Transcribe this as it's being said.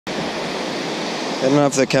I don't know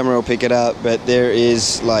if the camera will pick it up, but there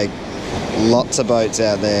is like lots of boats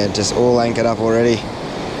out there, just all anchored up already.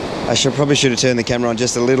 I probably should have turned the camera on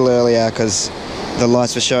just a little earlier because the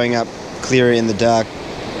lights were showing up clearer in the dark.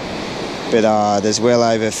 But there's well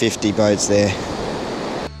over 50 boats there.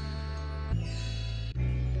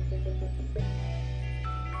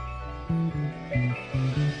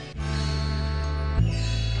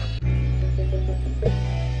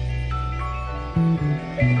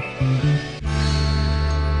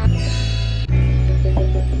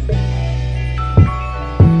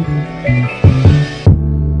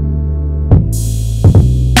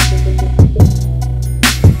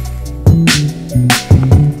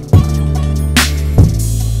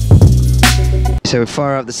 So we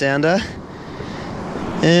fire up the sounder,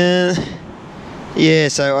 and yeah,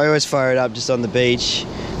 so I always fire it up just on the beach.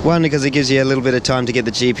 One, because it gives you a little bit of time to get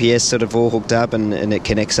the GPS sort of all hooked up and it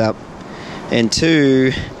connects up. And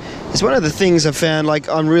two, it's one of the things I've found, like,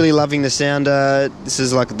 I'm really loving the sounder. This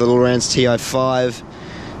is like the Lowrance Ti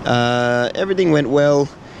 5. Everything went well.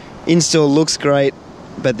 Install looks great,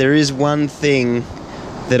 but there is one thing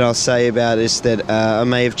that I'll say about this that I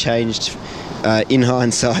may have changed in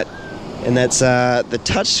hindsight. And that's the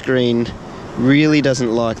touchscreen really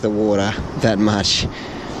doesn't like the water that much.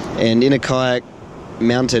 And in a kayak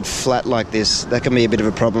mounted flat like this, that can be a bit of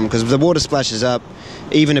a problem because if the water splashes up,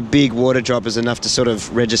 even a big water drop is enough to sort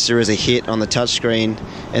of register as a hit on the touchscreen.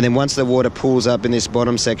 And then once the water pools up in this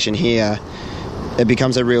bottom section here, it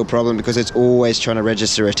becomes a real problem because it's always trying to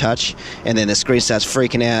register a touch, and then the screen starts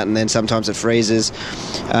freaking out, and then sometimes it freezes.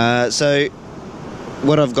 So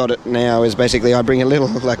what I've got it now is basically I bring a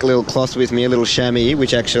little cloth with me, a little chamois,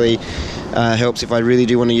 which actually helps if I really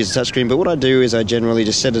do want to use the touchscreen. But what I do is I generally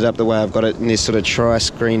just set it up the way I've got it in this sort of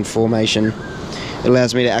tri-screen formation. It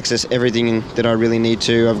allows me to access everything that I really need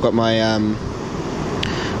to. I've got my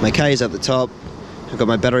my Ks at the top, I've got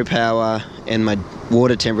my battery power and my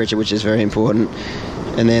water temperature, which is very important.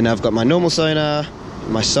 And then I've got my normal sonar.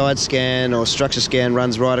 My side scan or structure scan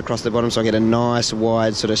runs right across the bottom, so I get a nice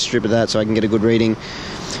wide sort of strip of that so I can get a good reading.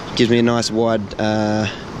 It gives me a nice wide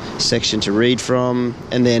section to read from,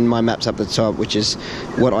 and then my map's up the top, which is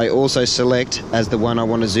what I also select as the one I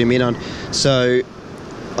want to zoom in on. So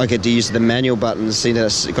I get to use the manual buttons. See that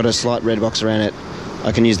it's got a slight red box around it.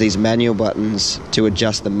 I can use these manual buttons to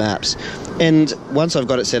adjust the maps. And once I've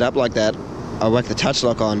got it set up like that, I whack the touch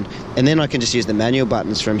lock on, and then I can just use the manual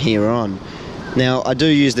buttons from here on. Now, I do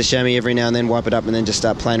use the chamois every now and then, wipe it up and then just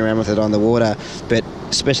start playing around with it on the water, but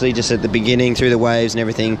especially just at the beginning, through the waves and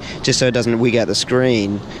everything, just so it doesn't wig out the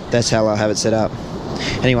screen, that's how I have it set up.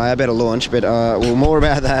 Anyway, I better launch, but well, more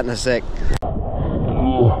about that in a sec.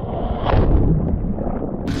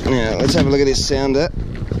 Now, let's have a look at this sounder,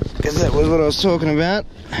 because that was what I was talking about.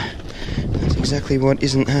 That's exactly what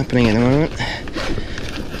isn't happening at the moment.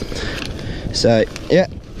 So, yeah,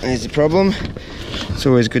 there's the problem. It's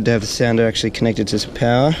always good to have the sounder actually connected to some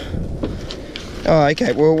power. Oh,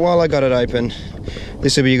 okay, well, while I got it open,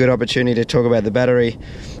 this will be a good opportunity to talk about the battery.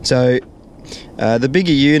 So, the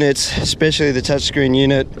bigger units, especially the touchscreen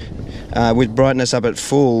unit, with brightness up at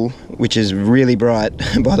full, which is really bright,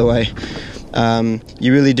 by the way,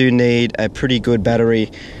 you really do need a pretty good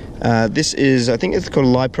battery. This is, I think it's called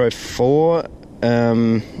Li-Pro 4,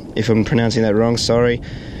 if I'm pronouncing that wrong, sorry.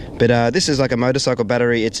 But this is like a motorcycle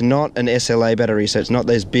battery. It's not an SLA battery, so it's not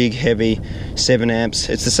those big, heavy 7 amps.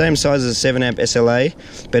 It's the same size as a 7 amp SLA,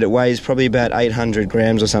 but it weighs probably about 800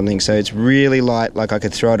 grams or something, so it's really light, like I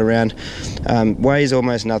could throw it around. Weighs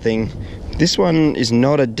almost nothing. This one is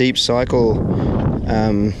not a deep cycle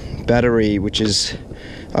battery, which is...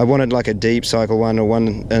 I wanted like a deep cycle one, or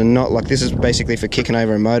one, and not like... This is basically for kicking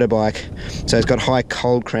over a motorbike, so it's got high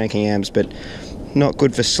cold cranking amps, but not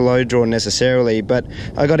good for slow draw necessarily. But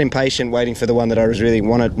I got impatient waiting for the one that I really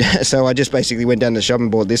wanted, so I just basically went down to the shop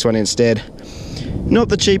and bought this one instead. Not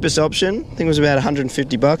the cheapest option. I think it was about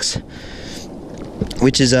 150 bucks,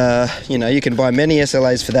 which is you know, you can buy many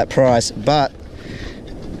SLAs for that price, but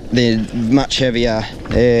they're much heavier.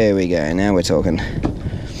 There we go, now we're talking.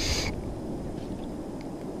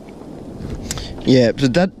 Yeah, so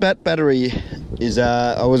that battery is,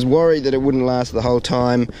 I was worried that it wouldn't last the whole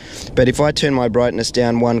time, but if I turn my brightness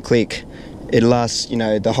down one click, it lasts, you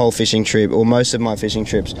know, the whole fishing trip, or most of my fishing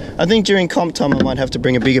trips. I think during comp time I might have to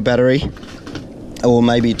bring a bigger battery, or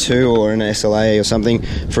maybe two, or an SLA or something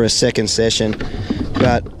for a second session.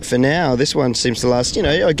 But for now, this one seems to last, you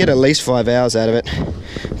know, I get at least 5 hours out of it.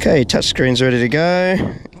 Okay, touchscreen's ready to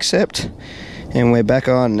go, accept, and we're back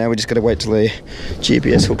on. Now we just got to wait till the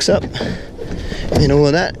GPS hooks up and all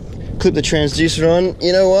of that. Clip the transducer on.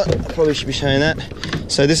 You know what, I probably should be showing that.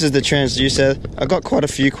 So this is the transducer. I got quite a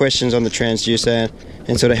few questions on the transducer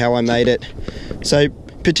and sort of how I made it. So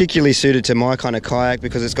particularly suited to my kind of kayak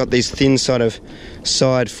because it's got these thin sort of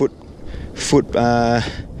side foot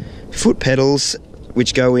pedals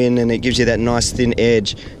which go in, and it gives you that nice thin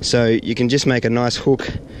edge. So you can just make a nice hook.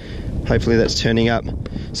 Hopefully that's turning up.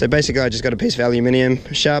 So basically I just got a piece of aluminium,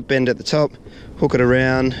 sharp bend at the top, hook it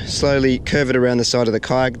around, slowly curve it around the side of the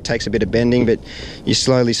kayak. It takes a bit of bending, but you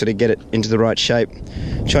slowly sort of get it into the right shape.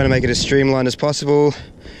 Trying to make it as streamlined as possible.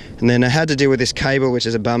 And then I had to deal with this cable, which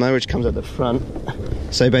is a bummer, which comes at the front.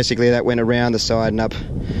 So basically that went around the side and up.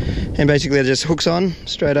 And basically it just hooks on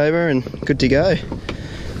straight over and good to go.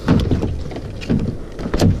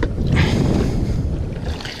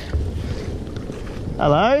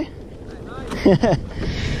 Hello?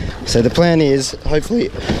 So the plan is, hopefully,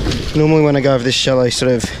 normally when I go over this shallow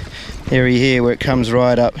sort of area here where it comes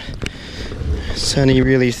right up, it's only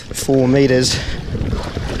really 4 meters.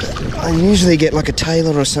 I usually get like a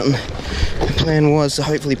tailor or something. The plan was to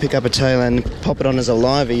hopefully pick up a tailor and pop it on as a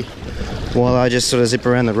livey while I just sort of zip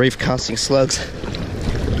around the reef casting slugs.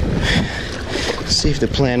 See if the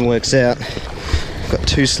plan works out. I've got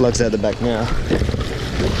 2 slugs out the back now.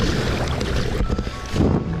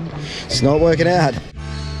 It's not working out.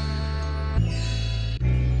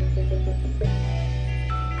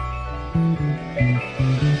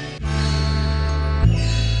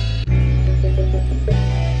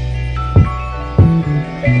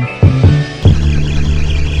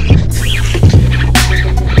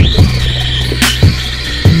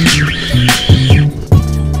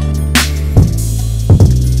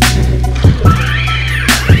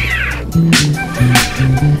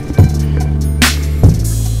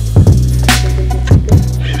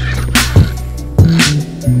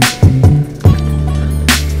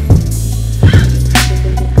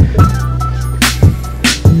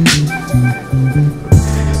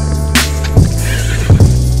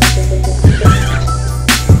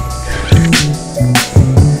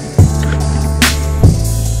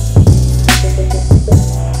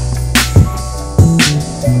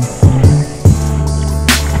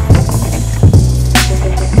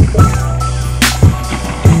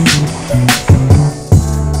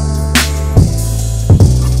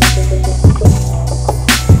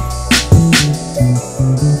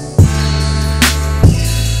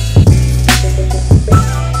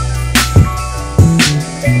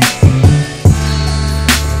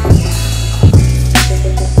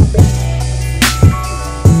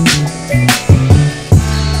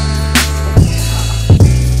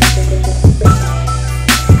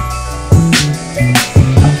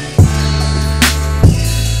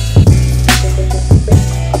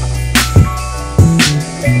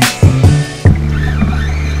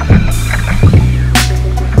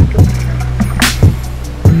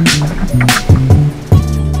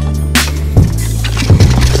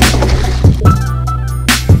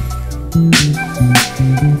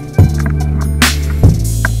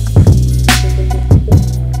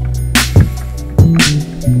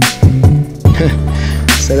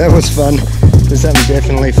 So that was fun. There's something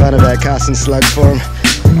definitely fun about casting slugs for them,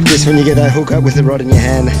 just when you get that hook up with the rod in your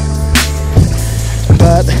hand.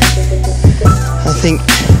 But I think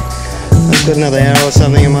I've got another hour or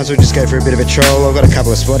something. I might as well just go for a bit of a troll. I've got a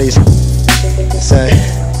couple of spotties, so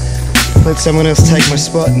let someone else take my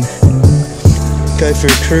spot and go for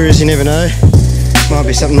a cruise. You never know, might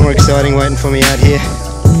be something more exciting waiting for me out here,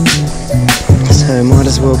 so might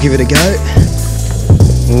as well give it a go.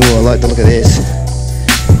 Oh, I like the look of this.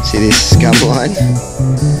 See this scum line?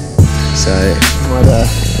 So might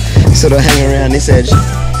sort of hang around this edge. So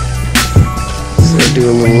do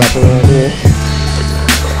a little lap around here.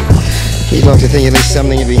 You'd like to think at least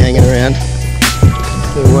something would be hanging around.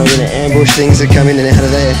 So we're going to ambush things that come in and out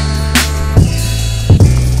of there.